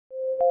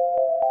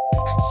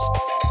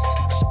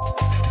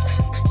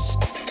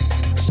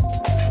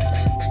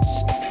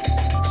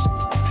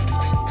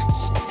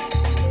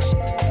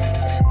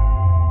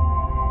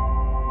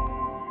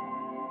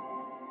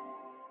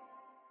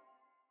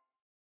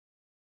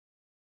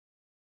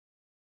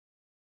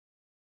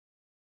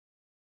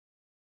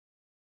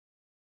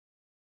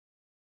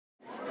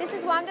This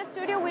is Wamda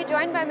Studio. We're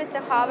joined by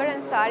Mr. Khawer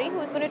Ansari,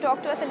 who is going to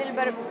talk to us a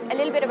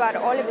little bit about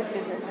all of his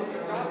businesses.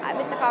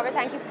 Mr. Khawer,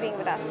 thank you for being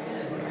with us.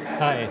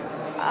 Hi.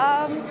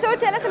 So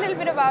tell us a little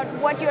bit about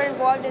what you're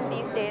involved in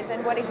these days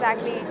and what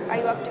exactly are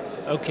you up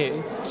to?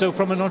 Okay, so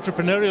from an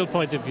entrepreneurial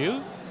point of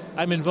view,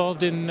 I'm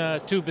involved in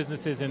two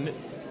businesses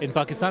in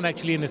Pakistan,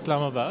 actually in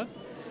Islamabad.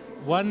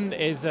 One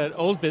is an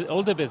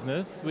older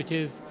business, which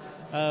is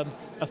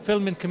a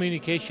film and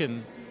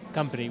communication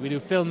company. We do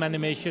film,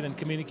 animation, and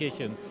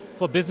communication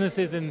for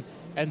businesses and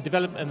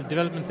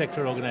development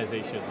sector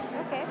organizations.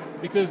 Okay.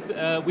 Because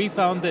we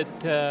found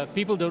that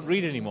people don't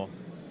read anymore.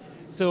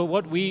 So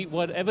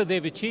whatever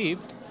they've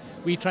achieved,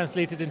 we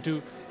translate it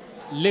into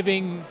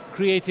living,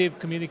 creative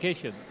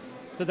communication.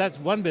 So that's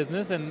one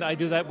business, and I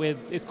do that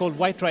it's called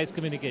White Rice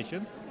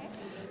Communications,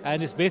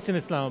 and it's based in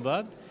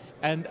Islamabad,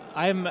 and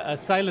I'm a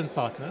silent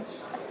partner.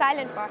 A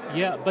silent partner?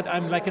 Yeah, but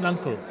I'm like an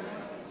uncle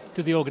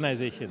to the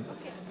organization.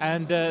 Okay.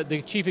 And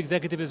the chief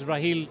executive is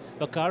Rahil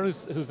Bakar,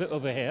 who's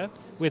over here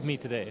with me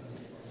today.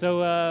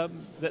 So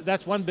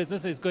that's one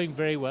business. It's going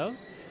very well.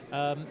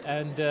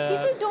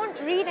 People don't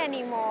read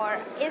anymore.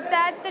 Is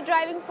that the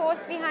driving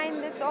force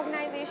behind this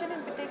organization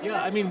in particular?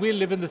 Yeah, I mean, we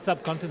live in the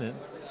subcontinent.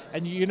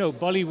 And you know,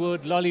 Bollywood,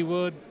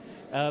 Lollywood,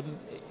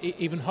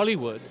 even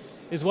Hollywood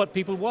is what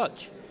people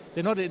watch.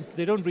 They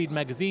don't read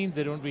magazines,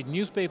 they don't read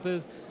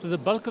newspapers, so the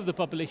bulk of the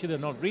population are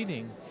not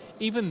reading.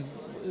 Even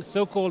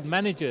so-called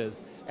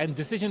managers and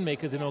decision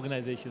makers in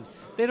organizations,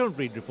 they don't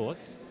read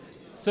reports.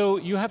 So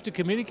you have to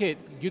communicate,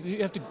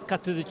 you have to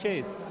cut to the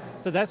chase.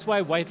 So that's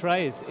why White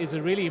Rice is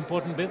a really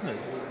important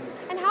business.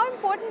 And how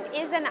important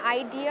is an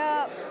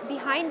idea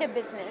behind a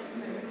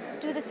business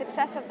to the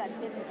success of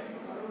that business?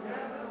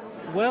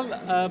 Well,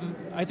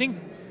 I think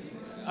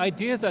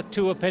ideas are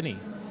to a penny.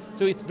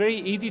 So it's very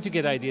easy to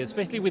get ideas,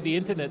 especially with the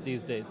internet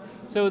these days.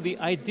 So the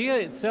idea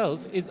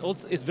itself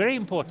is very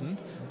important,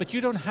 but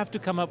you don't have to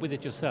come up with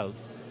it yourself.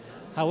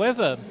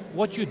 However,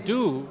 what you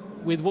do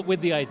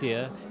with the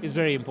idea is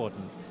very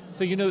important.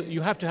 So you know,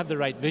 you have to have the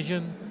right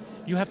vision,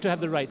 you have to have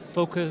the right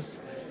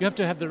focus, you have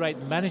to have the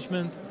right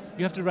management,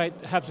 you have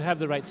to have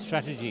the right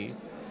strategy.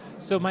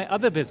 So my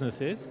other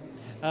businesses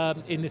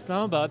in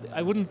Islamabad,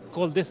 I wouldn't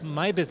call this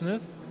my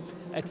business,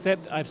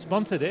 except I've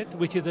sponsored it,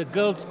 which is a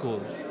girls'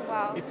 school.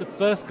 Wow. It's the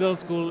first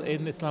girls' school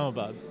in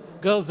Islamabad,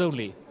 girls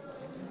only.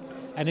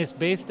 And it's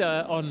based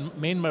on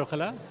main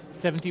Markhala,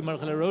 70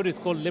 Markhala Road. It's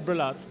called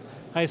Liberal Arts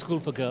High School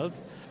for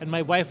Girls. And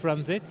my wife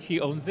runs it,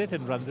 she owns it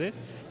and runs it.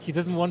 She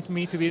doesn't want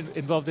me to be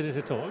involved in it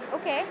at all.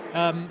 Okay.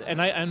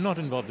 And I'm not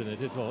involved in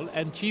it at all.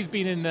 And she's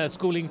been in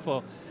schooling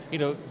for,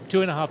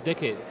 2.5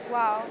 decades.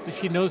 Wow. So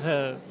she knows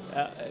her,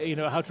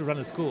 how to run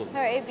a school. Her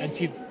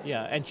ABC.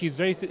 And she's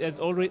has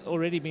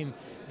already been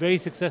very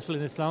successful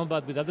in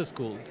Islamabad with other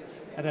schools,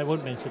 and I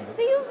won't mention them.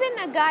 So you've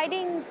been a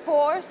guiding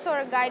force or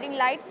a guiding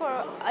light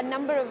for a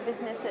number of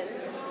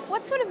businesses.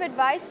 What sort of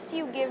advice do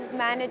you give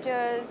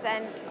managers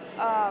and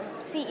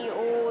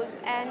CEOs,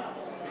 and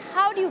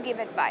how do you give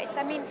advice?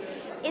 I mean,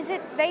 is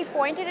it very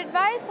pointed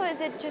advice, or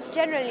is it just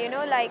general,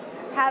 like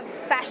have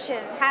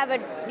passion,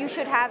 you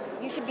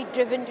should be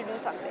driven to do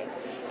something?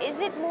 Is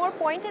it more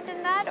pointed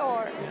than that,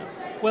 or?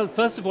 Yeah. Well,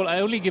 first of all,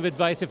 I only give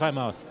advice if I'm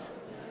asked.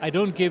 I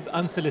don't give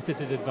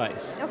unsolicited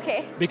advice.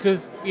 Okay.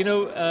 Because,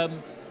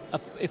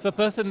 if a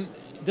person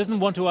doesn't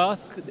want to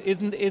ask,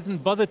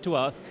 isn't bothered to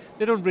ask,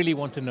 they don't really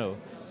want to know.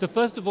 So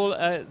first of all,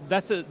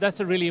 that's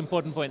a really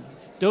important point.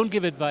 Don't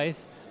give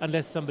advice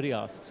unless somebody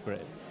asks for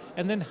it.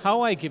 And then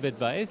how I give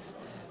advice,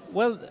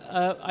 well,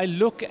 I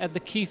look at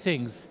the key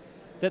things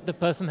that the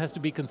person has to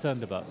be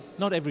concerned about,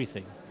 not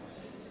everything.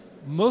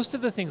 Most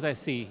of the things I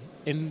see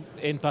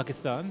in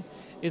Pakistan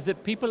is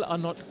that people are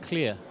not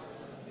clear.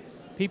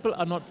 People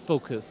are not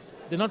focused.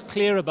 They're not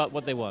clear about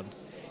what they want.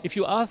 If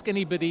you ask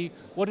anybody,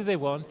 what do they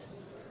want?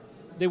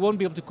 They won't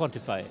be able to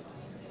quantify it.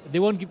 They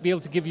won't be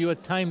able to give you a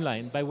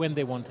timeline by when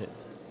they want it.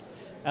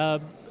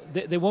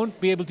 They won't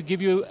be able to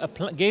give you a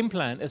game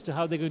plan as to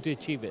how they're going to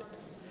achieve it.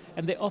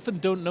 And they often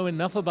don't know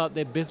enough about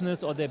their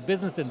business or their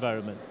business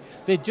environment.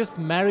 They're just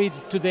married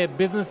to their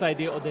business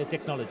idea or their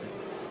technology.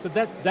 So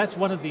that's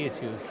one of the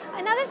issues.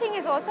 Another thing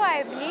is also,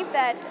 I believe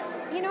that,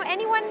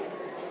 anyone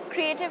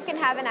creative can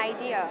have an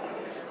idea,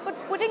 but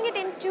putting it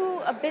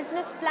into a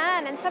business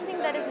plan and something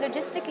that is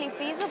logistically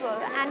feasible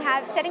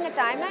and setting a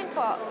timeline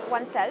for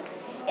oneself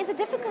is a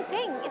difficult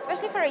thing,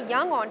 especially for a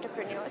young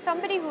entrepreneur,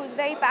 somebody who's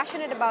very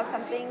passionate about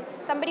something,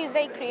 somebody who's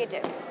very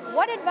creative.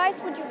 What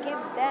advice would you give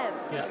them?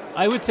 Yeah,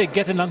 I would say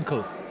get an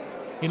uncle.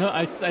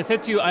 I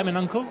said to you, I'm an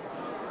uncle.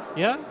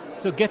 Yeah?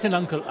 So get an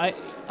uncle.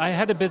 I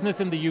had a business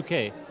in the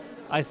UK.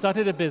 I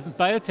started a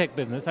biotech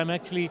business. I'm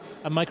actually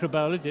a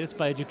microbiologist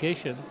by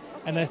education.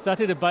 And I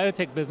started a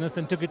biotech business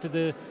and took it to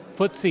the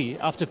FTSE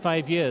after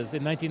 5 years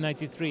in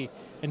 1993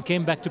 and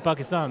came back to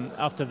Pakistan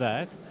after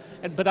that.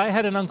 But I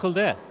had an uncle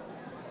there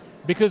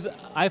because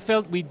I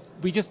felt we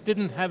just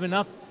didn't have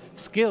enough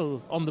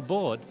skill on the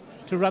board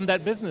to run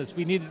that business.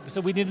 We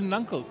needed an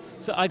uncle.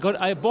 So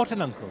I bought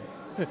an uncle.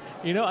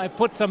 I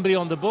put somebody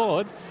on the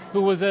board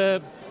who was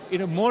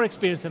more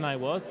experienced than I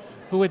was,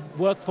 who had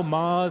worked for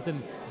Mars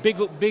and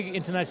big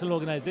international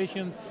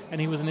organizations, and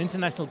he was an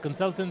international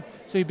consultant,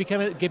 so he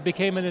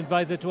became an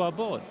advisor to our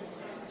board.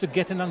 So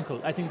get an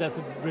uncle. I think that's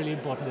a really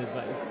important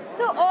advice.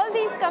 So all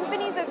these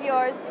companies of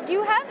yours, do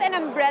you have an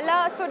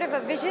umbrella sort of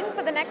a vision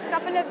for the next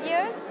couple of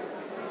years?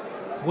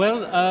 Well,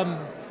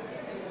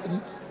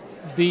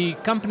 the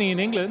company in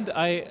England,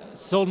 I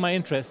sold my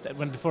interest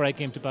before I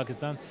came to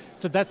Pakistan,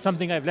 so that's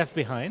something I've left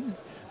behind.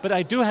 But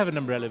I do have an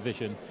umbrella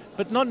vision,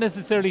 but not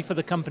necessarily for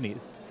the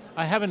companies.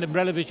 I have an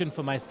umbrella vision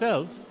for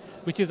myself,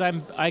 which is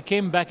I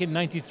came back in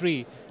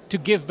 '93 to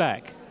give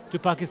back to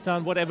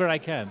Pakistan whatever I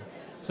can.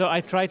 So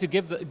I try to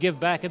give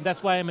back, and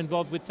that's why I'm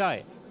involved with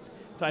TIE.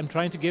 So I'm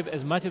trying to give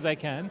as much as I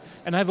can,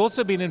 and I've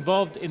also been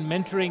involved in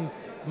mentoring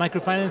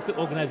microfinance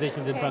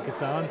organizations in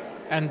Pakistan,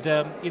 and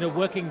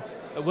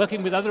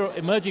working with other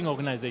emerging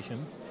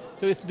organizations.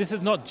 So this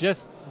is not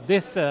just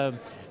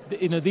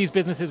these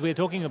businesses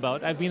we're talking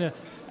about. I've been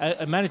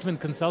a management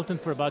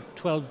consultant for about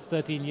 12,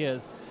 13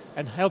 years,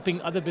 and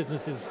helping other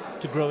businesses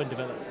to grow and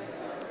develop.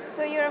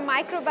 So you're a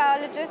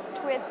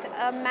microbiologist with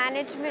a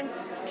management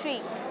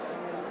streak.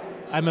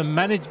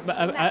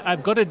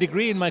 I've got a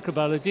degree in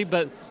microbiology,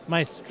 but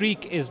my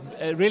streak is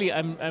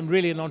I'm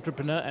really an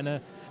entrepreneur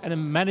and a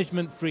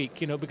management freak,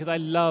 because I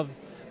love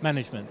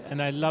management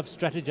and I love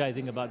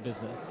strategizing about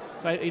business.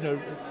 So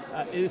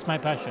it's my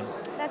passion.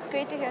 That's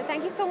great to hear.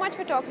 Thank you so much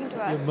for talking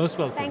to us. You're most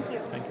welcome. Thank you.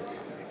 Thank you.